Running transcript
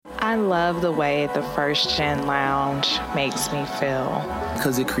I love the way the First Gen Lounge makes me feel.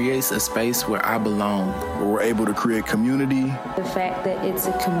 Because it creates a space where I belong. Where we're able to create community. The fact that it's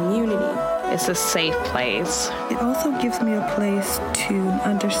a community. It's a safe place. It also gives me a place to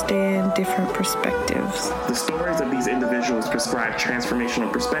understand different perspectives. The stories of these individuals prescribe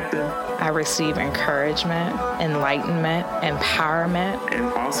transformational perspective. I receive encouragement, enlightenment, empowerment. And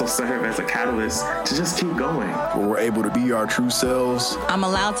also serve as a catalyst to just keep going. Where we're able to be our true selves. I'm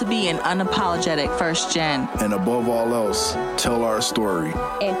allowed to be an unapologetic first gen. And above all else, tell our story.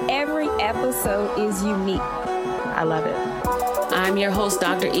 And every episode is unique. I love it. I'm your host,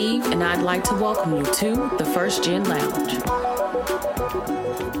 Dr. Eve, and I'd like to welcome you to the First Gen Lounge.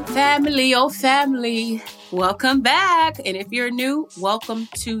 Family, oh family, welcome back. And if you're new, welcome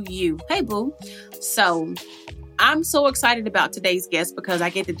to you. Hey, boo. So I'm so excited about today's guest because I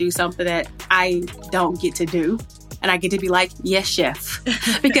get to do something that I don't get to do. And I get to be like, yes, chef.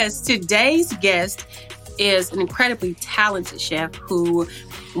 Because today's guest is an incredibly talented chef who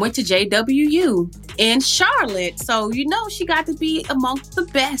went to JWU in Charlotte. So, you know, she got to be amongst the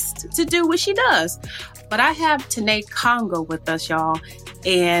best to do what she does. But I have Tenee Congo with us, y'all.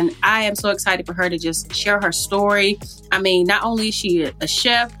 And I am so excited for her to just share her story. I mean, not only is she a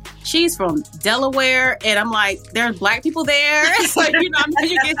chef, she's from Delaware. And I'm like, there's Black people there. So, you know, I'm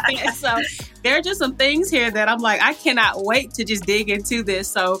you get that. So there are just some things here that I'm like, I cannot wait to just dig into this.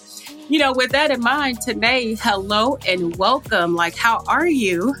 So, you know, with that in mind, Tenee, hello and welcome. Like, how are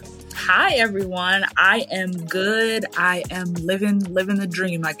you? Hi, everyone. I am good. I am living the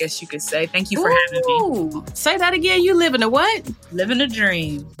dream, I guess you could say. Thank you for having me. Say that again. You living a what? Living a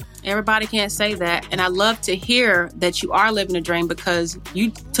dream. Everybody can't say that. And I love to hear that you are living a dream because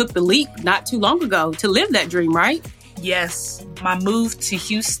you took the leap not too long ago to live that dream, right? Yes. My move to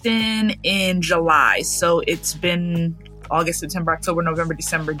Houston in July. So it's been August, September, October, November,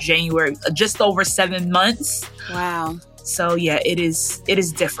 December, January, just over 7 months. Wow. So yeah, it is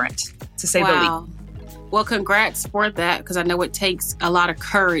different, to say the least. Well, congrats for that, because I know it takes a lot of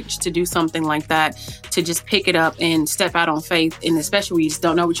courage to do something like that, to just pick it up and step out on faith, and especially when you just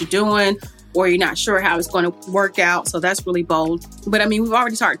don't know what you're doing or you're not sure how it's going to work out. So that's really bold. But I mean, we've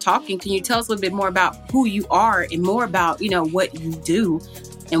already started talking. Can you tell us a little bit more about who you are and more about, you know, what you do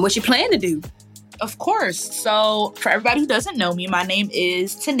and what you plan to do? Of course. So for everybody who doesn't know me, my name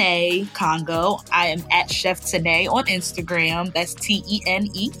is Tenee Congo. I am at Chef Tenee on Instagram. That's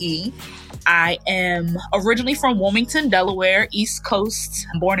Tenee. I am originally from Wilmington, Delaware, East Coast,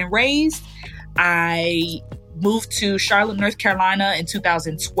 born and raised. I moved to Charlotte, North Carolina in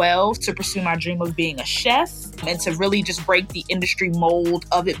 2012 to pursue my dream of being a chef and to really just break the industry mold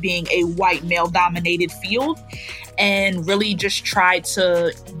of it being a white male-dominated field, and really just try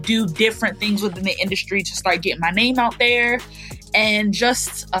to do different things within the industry to start getting my name out there. And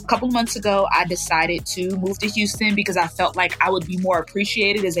just a couple of months ago, I decided to move to Houston because I felt like I would be more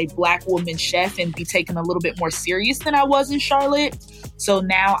appreciated as a Black woman chef and be taken a little bit more serious than I was in Charlotte. So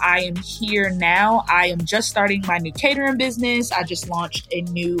now I am here now. I am just starting my new catering business. I just launched a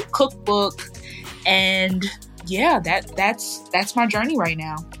new cookbook. And yeah, that's my journey right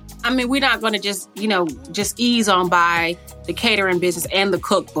now. I mean, we're not going to just ease on by the catering business and the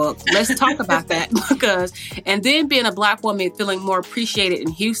cookbook. Let's talk about that and then being a Black woman feeling more appreciated in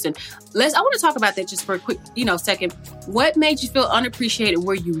Houston. I want to talk about that just for a quick, second. What made you feel unappreciated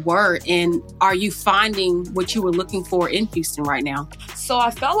where you were, and are you finding what you were looking for in Houston right now? So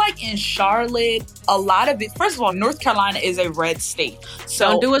I felt like in Charlotte, a lot of it, first of all, North Carolina is a red state. So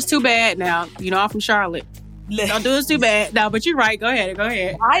don't do us too bad now. I'm from Charlotte. Don't do us too bad. No, but you're right. Go ahead.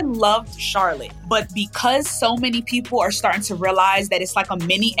 I loved Charlotte, but because so many people are starting to realize that it's like a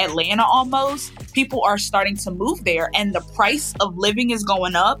mini Atlanta almost, people are starting to move there, and the price of living is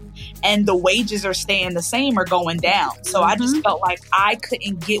going up and the wages are staying the same or going down. So I just felt like I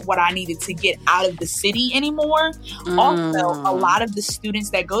couldn't get what I needed to get out of the city anymore. Also, a lot of the students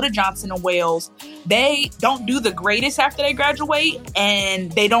that go to Johnson & Wales, they don't do the greatest after they graduate, and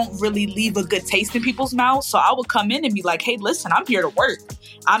they don't really leave a good taste in people's mouths. So I would come in and be like, hey, listen, I'm here to work.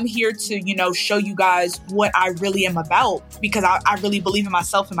 I'm here to, show you guys what I really am about, because I really believe in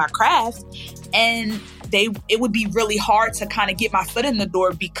myself and my craft. And it would be really hard to kind of get my foot in the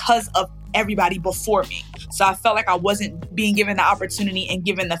door because of everybody before me. So I felt like I wasn't being given the opportunity and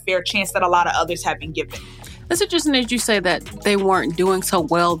given the fair chance that a lot of others have been given. It's interesting that you say that they weren't doing so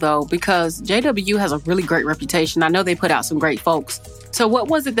well, though, because JW has a really great reputation. I know they put out some great folks. So what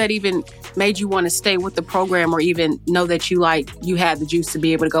was it that even made you want to stay with the program, or even know that you had the juice to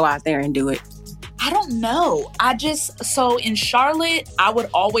be able to go out there and do it? I don't know. So in Charlotte, I would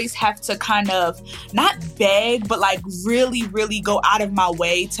always have to kind of not beg, but like really, really go out of my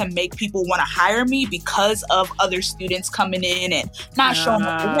way to make people want to hire me because of other students coming in and not showing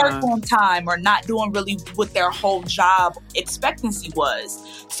up to work on time or not doing really what their whole job expectancy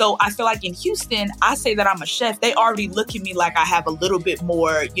was. So I feel like in Houston, I say that I'm a chef. They already look at me like I have a little bit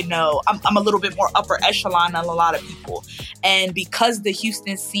more, I'm a little bit more upper echelon than a lot of people. And because the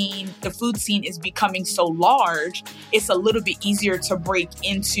Houston scene, the food scene is becoming so large, it's a little bit easier to break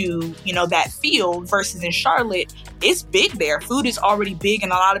into, that field versus in Charlotte, it's big there. Food is already big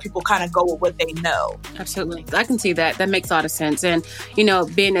and a lot of people kind of go with what they know. Absolutely. I can see that. That makes a lot of sense. And,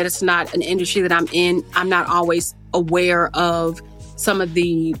 being that it's not an industry that I'm in, I'm not always aware of some of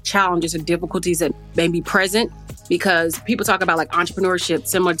the challenges and difficulties that may be present, because people talk about like entrepreneurship,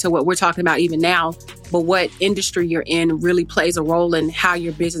 similar to what we're talking about even now, but what industry you're in really plays a role in how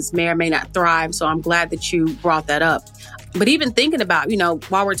your business may or may not thrive. So I'm glad that you brought that up. But even thinking about,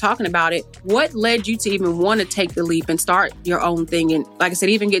 while we're talking about it, what led you to even want to take the leap and start your own thing? And like I said,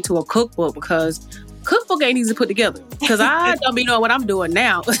 even get to a cookbook, because cookbook ain't easy to put together, because I don't be knowing what I'm doing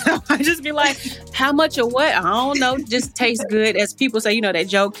now. I just be like, how much or what? I don't know. Just tastes good. As people say, that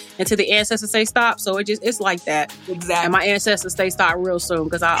joke, until the ancestors say stop. So it's like that. Exactly. And my ancestors say stop real soon,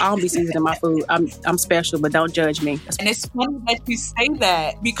 because I don't be seasoning my food. I'm special, but don't judge me. And it's funny that you say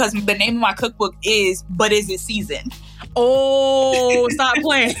that, because the name of my cookbook is But Is It Seasoned? Oh, stop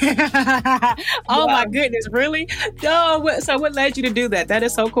playing. Oh my goodness, really? No, so what led you to do that? That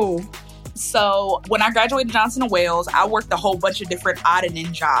is so cool. So when I graduated Johnson & Wales, I worked a whole bunch of different odd and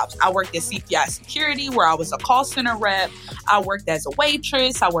end jobs. I worked at CPI Security, where I was a call center rep. I worked as a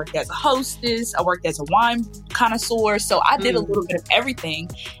waitress. I worked as a hostess. I worked as a wine connoisseur. So I did a little bit of everything.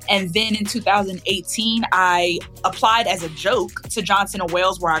 And then in 2018, I applied as a joke to Johnson &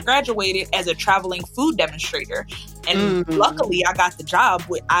 Wales, where I graduated, as a traveling food demonstrator. And luckily, I got the job.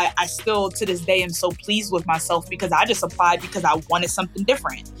 I still, to this day, am so pleased with myself, because I just applied because I wanted something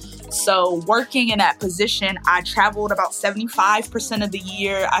different. So working in that position, I traveled about 75% of the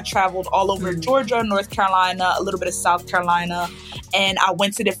year. I traveled all over Georgia, North Carolina, a little bit of South Carolina. And I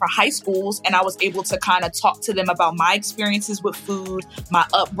went to different high schools, and I was able to kind of talk to them about my experiences with food, my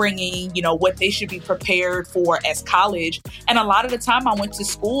upbringing, what they should be prepared for as college. And a lot of the time I went to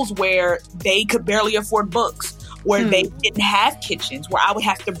schools where they could barely afford books, where they didn't have kitchens, where I would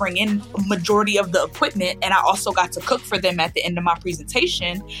have to bring in a majority of the equipment. And I also got to cook for them at the end of my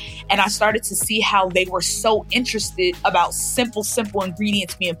presentation. And I started to see how they were so interested about simple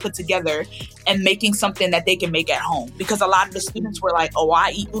ingredients being put together and making something that they can make at home. Because a lot of the students were like, oh,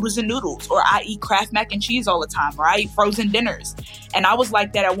 I eat oodles and noodles, or I eat Kraft mac and cheese all the time, or I eat frozen dinners. And I was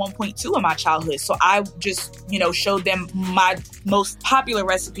like that at one point too in my childhood. So I just, showed them my most popular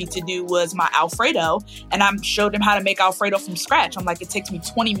recipe to do was my Alfredo. And I showed them how to make Alfredo from scratch. I'm like, it takes me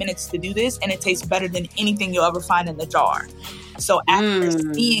 20 minutes to do this, and it tastes better than anything you'll ever find in the jar. So after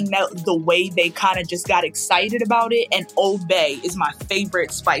seeing the way they kind of just got excited about it, and Old Bay is my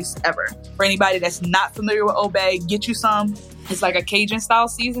favorite spice ever. For anybody that's not familiar with Old Bay, get you some. It's like a Cajun style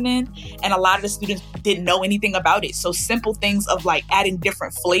seasoning, and a lot of the students didn't know anything about it. So simple things of like adding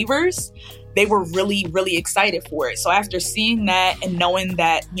different flavors, they were really, really excited for it. So after seeing that and knowing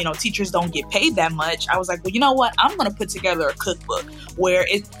that, teachers don't get paid that much, I was like, well, you know what? I'm going to put together a cookbook where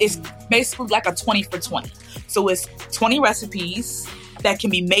it's basically like a 20 for 20. So it's 20 recipes that can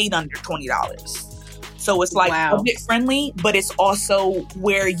be made under $20. So it's like budget friendly, but it's also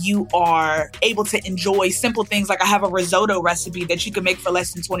where you are able to enjoy simple things. Like I have a risotto recipe that you can make for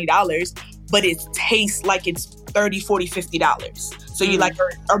less than $20, but it tastes like it's $30, $40, $50. So you like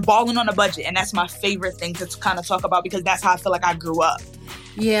are balling on a budget. And that's my favorite thing to kind of talk about, because that's how I feel like I grew up.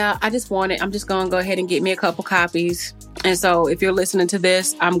 Yeah, I'm just going to go ahead and get me a couple copies. And so if you're listening to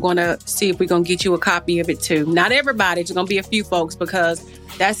this, I'm going to see if we're going to get you a copy of it too. Not everybody, it's going to be a few folks, because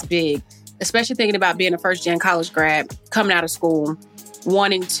that's big. Especially thinking about being a first-gen college grad, coming out of school,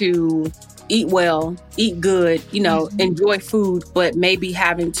 wanting to eat well, eat good, enjoy food, but maybe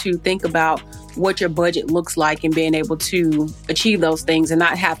having to think about what your budget looks like and being able to achieve those things and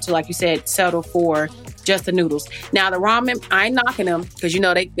not have to, like you said, settle for just the noodles. Now, the ramen, I ain't knocking them, because,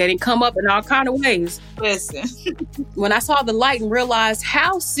 they didn't come up in all kind of ways. Listen, when I saw the light and realized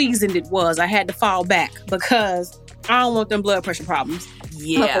how seasoned it was, I had to fall back, because I don't want them blood pressure problems.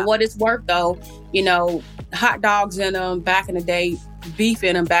 Yeah. But for what it's worth, though, hot dogs in them back in the day, beef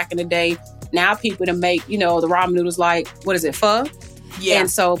in them back in the day. Now people to make, the ramen noodles like, what is it, pho? And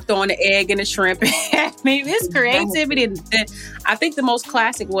so throwing the egg and the shrimp. I mean, it's creativity. And I think the most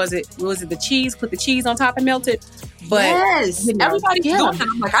classic was it the cheese, put the cheese on top and melt it. But everybody's doing it.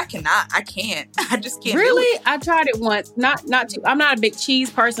 I'm like, I can't. I just can't. Really? I tried it once. Not too. I'm not a big cheese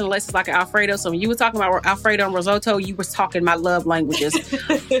person unless it's like an Alfredo. So when you were talking about Alfredo and risotto, you were talking my love languages.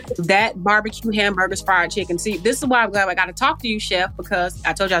 That barbecue hamburgers, fried chicken. See, this is why I'm glad I got to talk to you, chef, because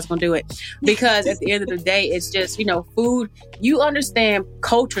I told you I was going to do it. Because at the end of the day, it's just, food. You understand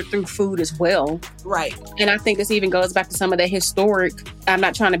culture through food as well. Right. And I think this even goes back to some of the historic, I'm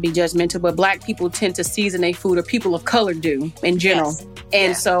not trying to be judgmental, but Black people tend to season their food, or people of color do in general. Yes.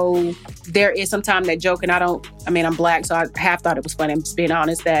 And so there is sometimes that joke, and I'm Black, so I half thought it was funny. I'm just being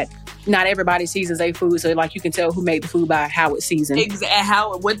honest that not everybody seasons their food. So like you can tell who made the food by how it's seasoned.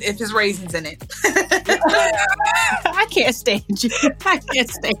 Exactly. If there's raisins in it. I can't stand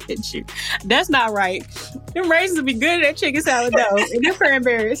you. That's not right. Them raisins would be good in that chicken salad though. And them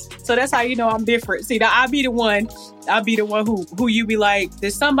cranberries. So that's how you know I'm different. See, now I'll be the one who you be like,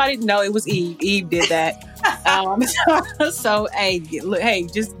 did somebody? No, it was Eve. Eve did that. So hey,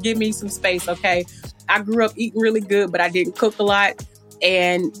 just give me some space, okay? I grew up eating really good, but I didn't cook a lot.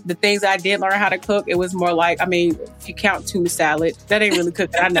 And the things I did learn how to cook, it was more like, if you count tuna salad, that ain't really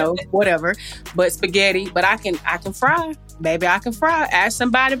cooking, I know, whatever. But spaghetti, but I can fry. Baby, I can fry. Ask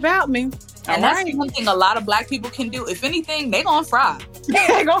somebody about me. And that's one thing a lot of Black people can do. If anything, they gonna fry.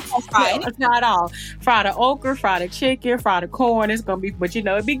 They gonna fry. It's not all. Fry the okra, fry the chicken, fry the corn. It's gonna be, but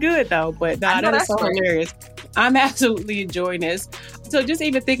it'd be good though. But that is so hilarious. I'm absolutely enjoying this. So just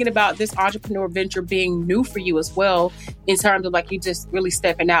even thinking about this entrepreneur venture being new for you as well, in terms of like you just really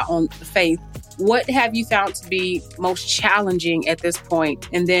stepping out on the faith, what have you found to be most challenging at this point?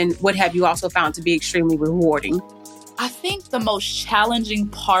 And then what have you also found to be extremely rewarding? I think the most challenging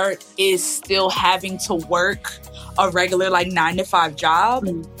part is still having to work a regular 9-to-5 job,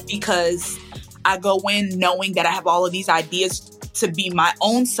 because I go in knowing that I have all of these ideas to be my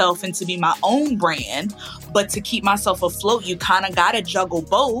own self and to be my own brand. But to keep myself afloat, you kind of got to juggle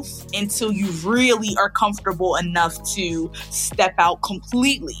both until you really are comfortable enough to step out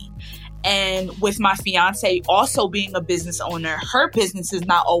completely. And with my fiance also being a business owner, her business is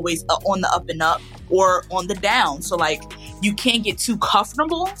not always on the up and up or on the down. So you can't get too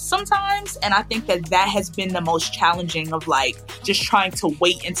comfortable sometimes. And I think that has been the most challenging of just trying to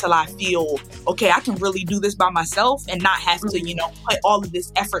wait until I feel, okay, I can really do this by myself and not have to, put all of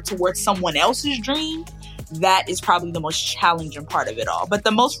this effort towards someone else's dream. That is probably the most challenging part of it all. But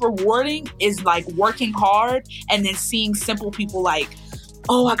the most rewarding is working hard and then seeing simple people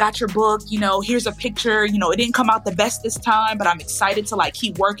oh, I got your book, here's a picture, it didn't come out the best this time, but I'm excited to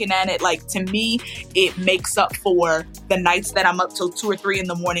keep working at it. To me, it makes up for the nights that I'm up till 2 or 3 in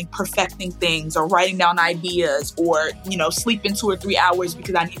the morning perfecting things or writing down ideas or, sleeping 2 or 3 hours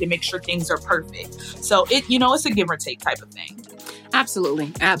because I need to make sure things are perfect. So it's a give or take type of thing.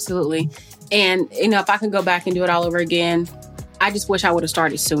 Absolutely. Absolutely. And, if I can go back and do it all over again, I just wish I would have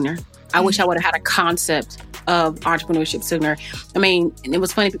started sooner. I wish I would have had a concept of entrepreneurship sooner. And it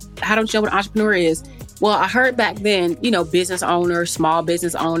was funny. How don't you know what an entrepreneur is? Well, I heard back then, business owner, small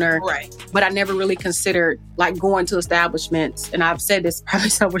business owner. Right. But I never really considered going to establishments. And I've said this probably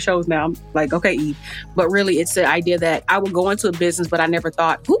several shows now. I'm like, okay, Eve. But really, it's the idea that I would go into a business, but I never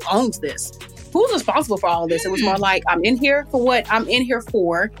thought, who owns this? Who's responsible for all of this? It was more like, I'm in here for what I'm in here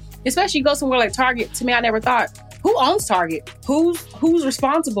for. Especially you go somewhere like Target. To me, I never thought, who owns Target? Who's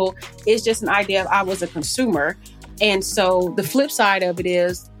responsible? It's just an idea of I was a consumer. And so the flip side of it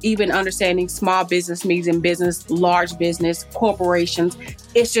is even understanding small business, medium business, large business, corporations.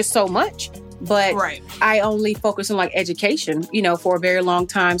 It's just so much. But I only focus on education, for a very long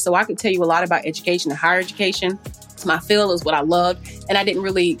time. So I could tell you a lot about education and higher education. It's my field, is what I love. And I didn't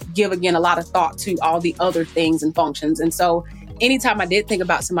really give, again, a lot of thought to all the other things and functions. And so anytime I did think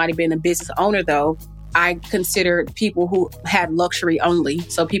about somebody being a business owner, though, I considered people who had luxury only.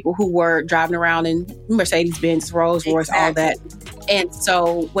 So people who were driving around in Mercedes-Benz, Rolls-Royce, all that. And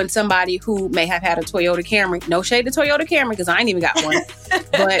so when somebody who may have had a Toyota Camry, no shade to Toyota Camry, because I ain't even got one.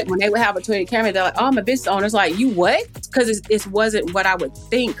 But when they would have a Toyota Camry, they're like, oh, I'm a business owner. It's like, you what? Because it wasn't what I would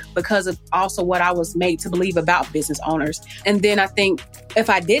think because of also what I was made to believe about business owners. And then I think if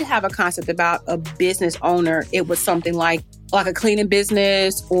I did have a concept about a business owner, it was something like a cleaning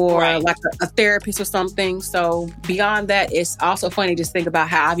business or a therapist or something. So beyond that, it's also funny to think about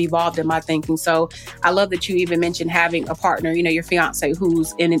how I've evolved in my thinking. So I love that you even mentioned having a partner, your fiance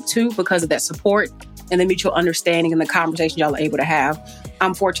who's in it too, because of that support and the mutual understanding and the conversation y'all are able to have.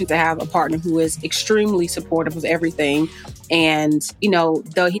 I'm fortunate to have a partner who is extremely supportive of everything. And,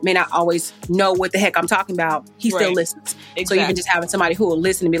 though he may not always know what the heck I'm talking about, he still listens. Exactly. So even just having somebody who will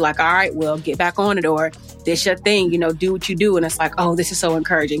listen and be like, all right, well, get back on it, or this your thing, do what you do. And it's like, oh, this is so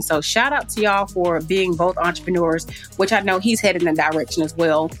encouraging. So shout out to y'all for being both entrepreneurs, which I know he's headed in that direction as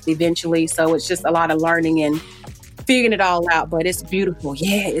well eventually. So it's just a lot of learning and figuring it all out, but it's beautiful.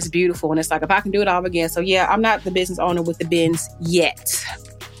 Yeah, it's beautiful. And it's like, if I can do it all again. So yeah, I'm not the business owner with the Benz yet,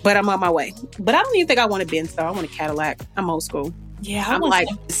 but I'm on my way. But I don't even think I want a Benz though. I want a Cadillac. I'm old school. Yeah, I'm like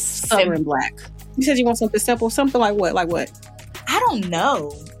Southern black. You said you want something simple, something like what? Like what? I don't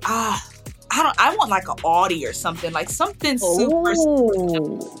know. I want like an Audi or something, like something super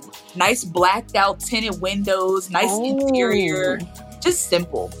nice, blacked out, tinted windows, nice interior, just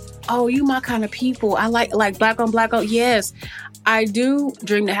simple. Oh, you my kind of people. I like black on black on. Yes, I do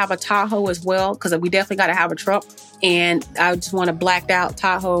dream to have a Tahoe as well, because we definitely got to have a truck. And I just want a blacked out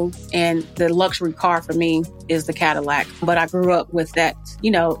Tahoe. And the luxury car for me is the Cadillac. But I grew up with that.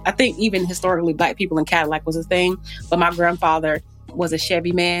 I think even historically, black people in Cadillac was a thing. But my grandfather was a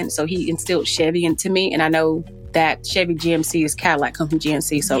Chevy man, so he instilled Chevy into me. And I know that Chevy GMC is Cadillac come from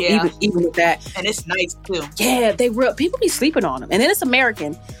GMC. So even with that. And it's nice too. Yeah, people be sleeping on them. And then it's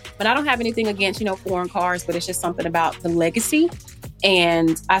American. But I don't have anything against, foreign cars, but it's just something about the legacy.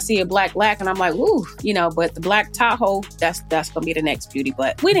 And I see a black and I'm like, ooh, but the black Tahoe, that's going to be the next beauty.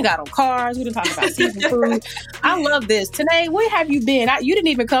 But we done got on cars. We done talked about season food. I love this. Tenee, where have you been? You didn't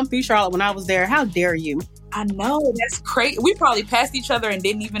even come through Charlotte when I was there. How dare you? I know. That's crazy. We probably passed each other and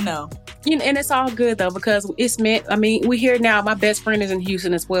didn't even know. And it's all good though, because it's meant, we here now. My best friend is in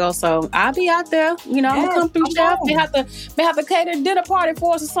Houston as well. So I'll be out there, I'm gonna come through Chef. May have to cater a dinner party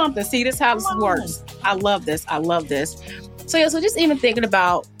for us or something. See, this is how this works. I love this. So yeah, so just even thinking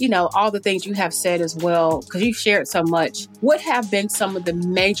about, all the things you have said as well, because you've shared so much. What have been some of the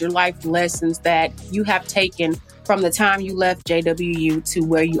major life lessons that you have taken from the time you left JWU to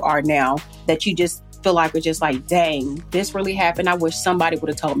where you are now, that you just feel like we're just like, dang, this really happened? I wish somebody would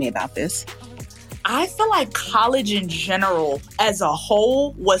have told me about this. I feel like college in general as a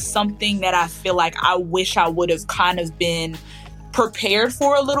whole was something that I feel like I wish I would have kind of been prepared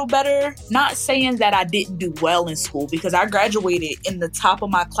for a little better. Not saying that I didn't do well in school, because I graduated in the top of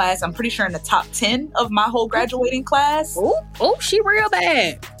my class. I'm pretty sure in the top 10 of my whole graduating class. Oh, she real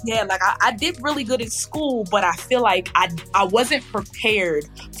bad. Yeah, like I did really good in school, but I feel like I wasn't prepared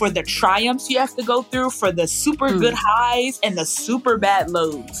for the triumphs you have to go through, for the super good highs and the super bad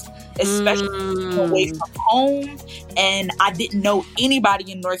lows, especially away from home. And I didn't know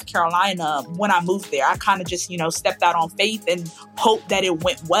anybody in North Carolina when I moved there. I kind of just, stepped out on faith and hoped that it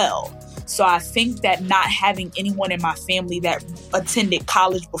went well. So I think that not having anyone in my family that attended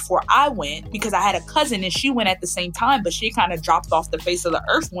college before I went, because I had a cousin and she went at the same time, but she kind of dropped off the face of the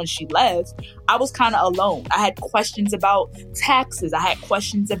earth when she left, I was kind of alone. I had questions about taxes. I had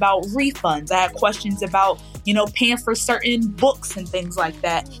questions about refunds. I had questions about, paying for certain books and things like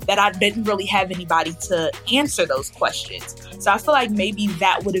that I didn't really have anybody to answer those questions. So I feel like maybe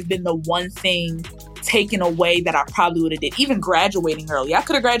that would have been the one thing taken away that I probably would have did. Even graduating early. I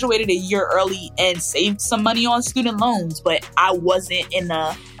could have graduated a year early and saved some money on student loans, but I wasn't in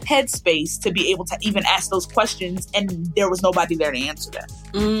a headspace to be able to even ask those questions, and there was nobody there to answer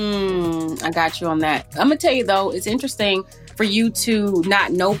them. I got you on that. I'm gonna tell you though, it's interesting for you to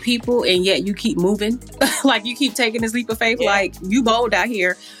not know people and yet you keep moving. Like you keep taking this leap of faith. Yeah. Like you bold out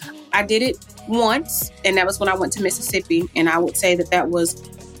here. I did it once, and that was when I went to Mississippi, and I would say that was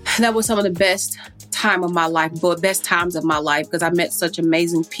some of the best time of my life, but best times of my life, because I met such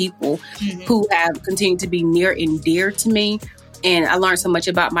amazing people who have continued to be near and dear to me. And I learned so much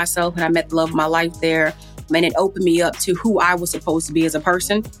about myself, and I met the love of my life there. And it opened me up to who I was supposed to be as a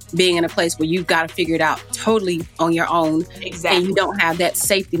person, being in a place where you've got to figure it out totally on your own. Exactly. And you don't have that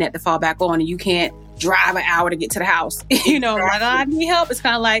safety net to fall back on, and you can't drive an hour to get to the house. Like, I need help. It's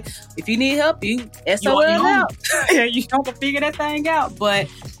kind of like, if you need help, you SOL out. You don't figure that thing out. But,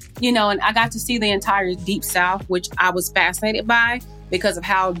 and I got to see the entire Deep South, which I was fascinated by because of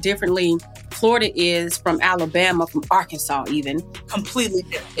how differently Florida is from Alabama, from Arkansas even. Completely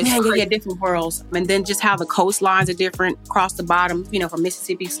different. Yeah, different worlds. And then just how the coastlines are different across the bottom, from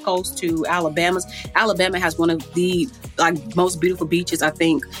Mississippi's coast to Alabama's. Alabama has one of the most beautiful beaches, I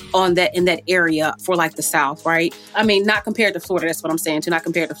think, in that area for the South, right? Not compared to Florida, that's what I'm saying, not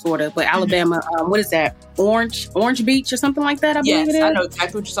compared to Florida, but Alabama, what is that? Orange Beach or something like that, I believe it is. I know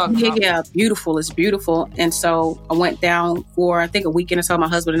exactly what you're talking about. Yeah, beautiful. It's beautiful. And so I went down for, I think, a weekend or so. My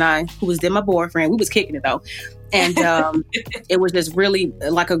husband and I, who was then my boyfriend, we was kicking it though. And it was just really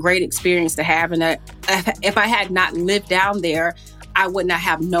a great experience to have. And if I had not lived down there, I would not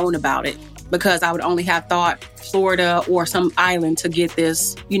have known about it. because I would only have thought Florida or some island to get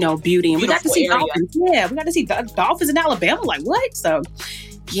this, beauty. And we got to see dolphins. Yeah, we got to see dolphins in Alabama. Like, what? So,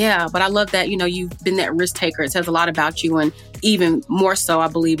 yeah, but I love that, you've been that risk taker. It says a lot about you. And even more so, I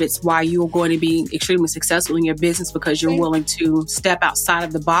believe it's why you're going to be extremely successful in your business, because you're willing to step outside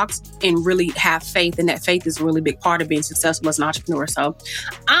of the box and really have faith. And that faith is a really big part of being successful as an entrepreneur. So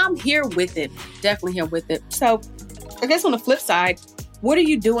I'm here with it. Definitely here with it. So I guess on the flip side, what are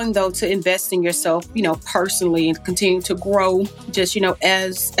you doing, though, to invest in yourself, personally, and continue to grow just,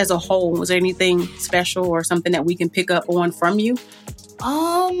 as a whole? Was there anything special or something that we can pick up on from you?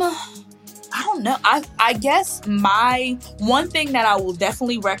 I don't know. I guess my one thing that I will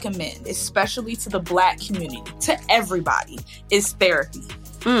definitely recommend, especially to the Black community, to everybody, is therapy.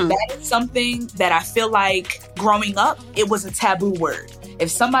 That is something that I feel like growing up, it was a taboo word. If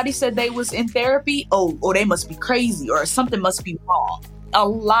somebody said they was in therapy, oh, they must be crazy or something must be wrong. A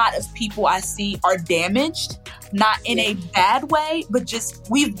lot of people I see are damaged, not in a bad way, but just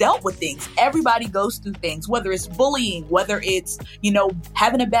we've dealt with things. Everybody goes through things, whether it's bullying, whether it's,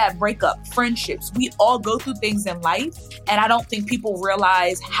 having a bad breakup, friendships. We all go through things in life. And I don't think people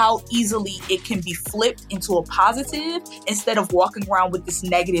realize how easily it can be flipped into a positive instead of walking around with this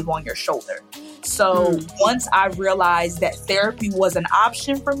negative on your shoulder. So once I realized that therapy was an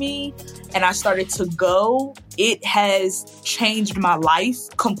option for me and I started to go, it has changed my life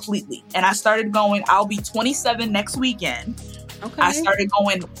completely. And I started going, I'll be 27 next weekend. Okay. I started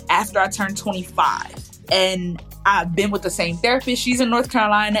going after I turned 25. And I've been with the same therapist. She's in North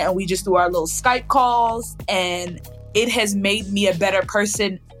Carolina and we just do our little Skype calls. And it has made me a better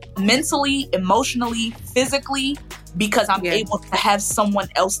person mentally, emotionally, physically, because I'm able to have someone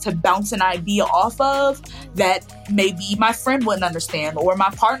else to bounce an idea off of that maybe my friend wouldn't understand, or my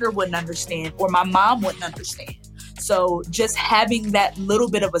partner wouldn't understand, or my mom wouldn't understand. So just having that little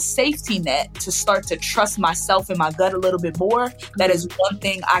bit of a safety net to start to trust myself and my gut a little bit more, that is one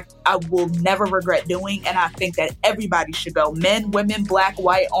thing I will never regret doing. And I think that everybody should go. Men, women, Black,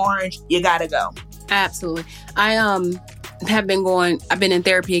 white, orange, you gotta go. Absolutely. I've been in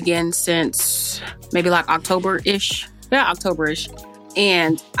therapy again since maybe like October-ish. Yeah, October-ish.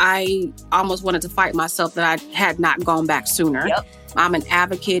 And I almost wanted to fight myself that I had not gone back sooner. Yep. I'm an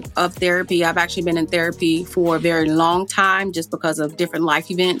advocate of therapy. I've actually been in therapy for a very long time just because of different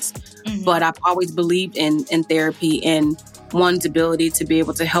life events. But I've always believed in therapy and one's ability to be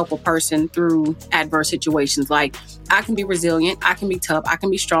able to help a person through adverse situations. Like, I can be resilient, I can be tough, I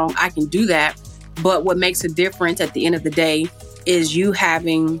can be strong, I can do that. But what makes a difference at the end of the day is you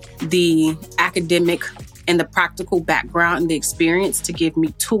having the academic and the practical background and the experience to give me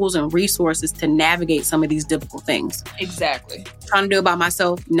tools and resources to navigate some of these difficult things. Exactly. Trying to do it by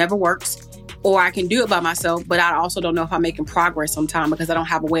myself never works. Or I can do it by myself, but I also don't know if I'm making progress sometimes because I don't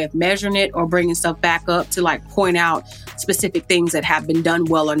have a way of measuring it or bringing stuff back up to like point out specific things that have been done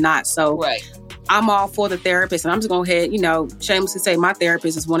well or not. So I'm all for the therapist, and I'm just going to go ahead, shamelessly say my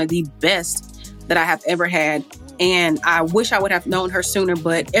therapist is one of the best that I have ever had. And I wish I would have known her sooner,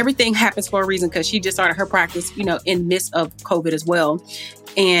 but everything happens for a reason, because she just started her practice, in midst of COVID as well.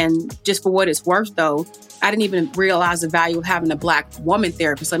 And just for what it's worth, though, I didn't even realize the value of having a Black woman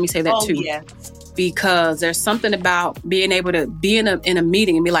therapist. Let me say that too. Yeah. Because there's something about being able to be in a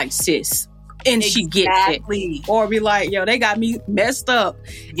meeting and be like, sis, and she gets it. Or be like, yo, they got me messed up.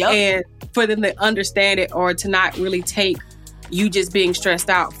 Yep. And for them to understand it, or to not really take you just being stressed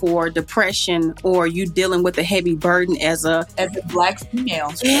out for depression, or you dealing with a heavy burden as a Black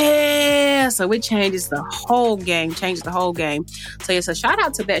female. Yeah. So it changes the whole game, So it's a shout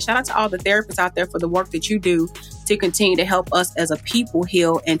out to that. Shout out to all the therapists out there for the work that you do to continue to help us as a people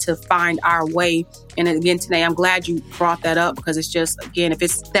heal and to find our way. And again, today, I'm glad you brought that up, because it's just, again, if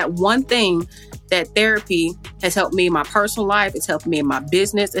it's that one thing that therapy has helped me in my personal life, it's helped me in my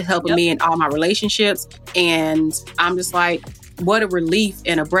business, it's helping me in all my relationships. And I'm just like, what a relief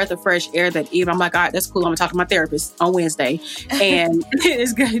and a breath of fresh air that even I'm like, all right, that's cool. I'm gonna talk to my therapist on Wednesday, and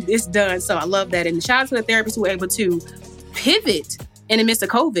it's good. It's done. So I love that. And shout out to the therapists who were able to pivot in the midst of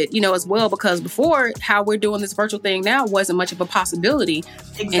COVID, as well, because before, how we're doing this virtual thing now wasn't much of a possibility.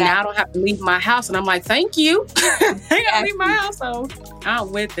 Exactly. And now I don't have to leave my house. And I'm like, thank you. I gotta leave my house. So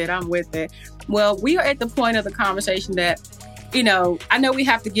I'm with it. Well, we are at the point of the conversation that, I know we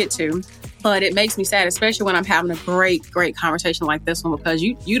have to get to, but it makes me sad, especially when I'm having a great conversation like this one, because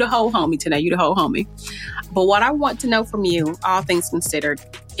you the whole homie today. You the whole homie. But what I want to know from you, all things considered,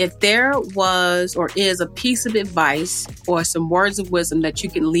 if there was or is a piece of advice or some words of wisdom that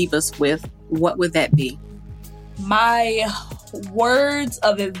you can leave us with, what would that be? My words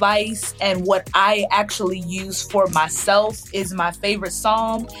of advice and what I actually use for myself is my favorite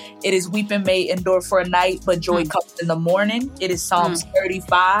Psalm. It is weeping may endure for a night, but joy comes in the morning. It is Psalms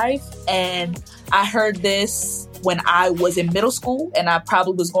 35. And I heard this when I was in middle school, and I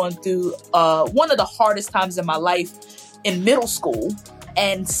probably was going through one of the hardest times in my life in middle school.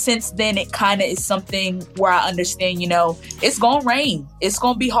 And since then, it kind of is something where I understand, it's going to rain. It's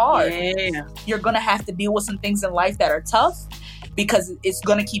going to be hard. Yeah. You're going to have to deal with some things in life that are tough because it's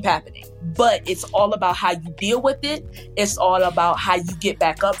going to keep happening. But it's all about how you deal with it. It's all about how you get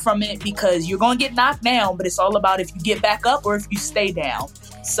back up from it, because you're going to get knocked down, but it's all about if you get back up or if you stay down.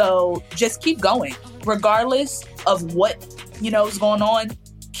 So just keep going, regardless of what, is going on.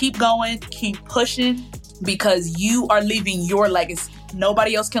 Keep going, keep pushing, because you are leaving your legacy.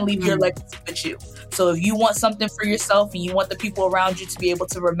 Nobody else can leave your legacy but you. So if you want something for yourself and you want the people around you to be able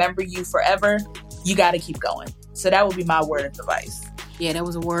to remember you forever, you got to keep going. So that would be my word of advice. Yeah, that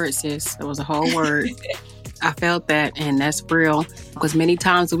was a word, sis. That was a whole word. I felt that, and that's real. Because many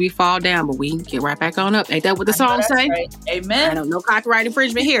times we fall down, but we get right back on up. Ain't that what the song say? Right. Amen. I don't know copyright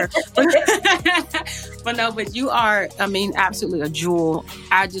infringement here. But you are, absolutely a jewel.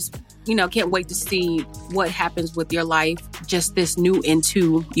 I just, can't wait to see what happens with your life, just this new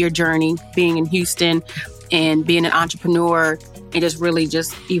into your journey, being in Houston and being an entrepreneur and just really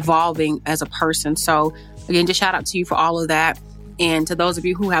just evolving as a person. So again, just shout out to you for all of that. And to those of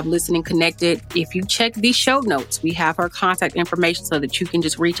you who have listened and connected, if you check these show notes, we have her contact information so that you can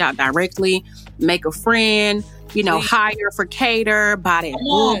just reach out directly, make a friend, hire for cater, buy that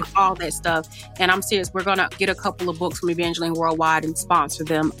book, all that stuff. And I'm serious, we're going to get a couple of books from Evangeline Worldwide and sponsor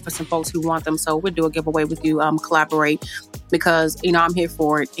them for some folks who want them. So we'll do a giveaway with you, collaborate, because, I'm here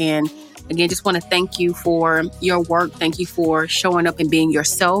for it. And again, just want to thank you for your work. Thank you for showing up and being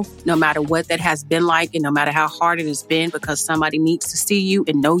yourself, no matter what that has been like and no matter how hard it has been, because somebody needs to see you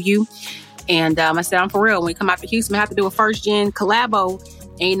and know you. And I said, I'm for real. When we come out to Houston, we have to do a first gen collabo.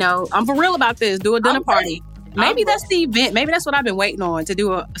 And, I'm for real about this. Do a dinner party. Maybe that's the event. Maybe that's what I've been waiting on, to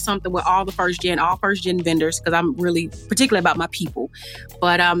do something with all first gen vendors, because I'm really particular about my people.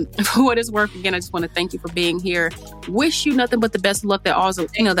 But for what it's worth, again, I just want to thank you for being here. Wish you nothing but the best of luck that all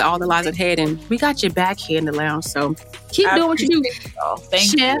that lies ahead. And we got your back here in the lounge. So keep doing what you do.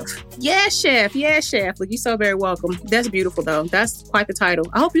 Thank you. Chef. Yeah, chef. Look, you're so very welcome. That's beautiful, though. That's quite the title.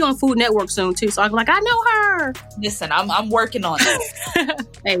 I hope you're on Food Network soon, too. So I'm like, I know her. Listen, I'm working on it.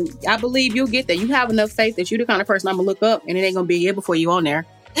 Hey, I believe you'll get there. You have enough faith that you're the kind of person I'm going to look up, and it ain't going to be a year before you on there.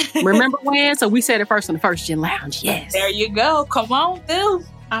 Remember when? So we said it first on the First Gen Lounge. Yes. There you go. Come on, Phil.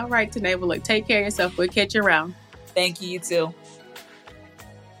 All right, Tenee. Well, look, take care of yourself. We'll catch you around. Thank you, you too.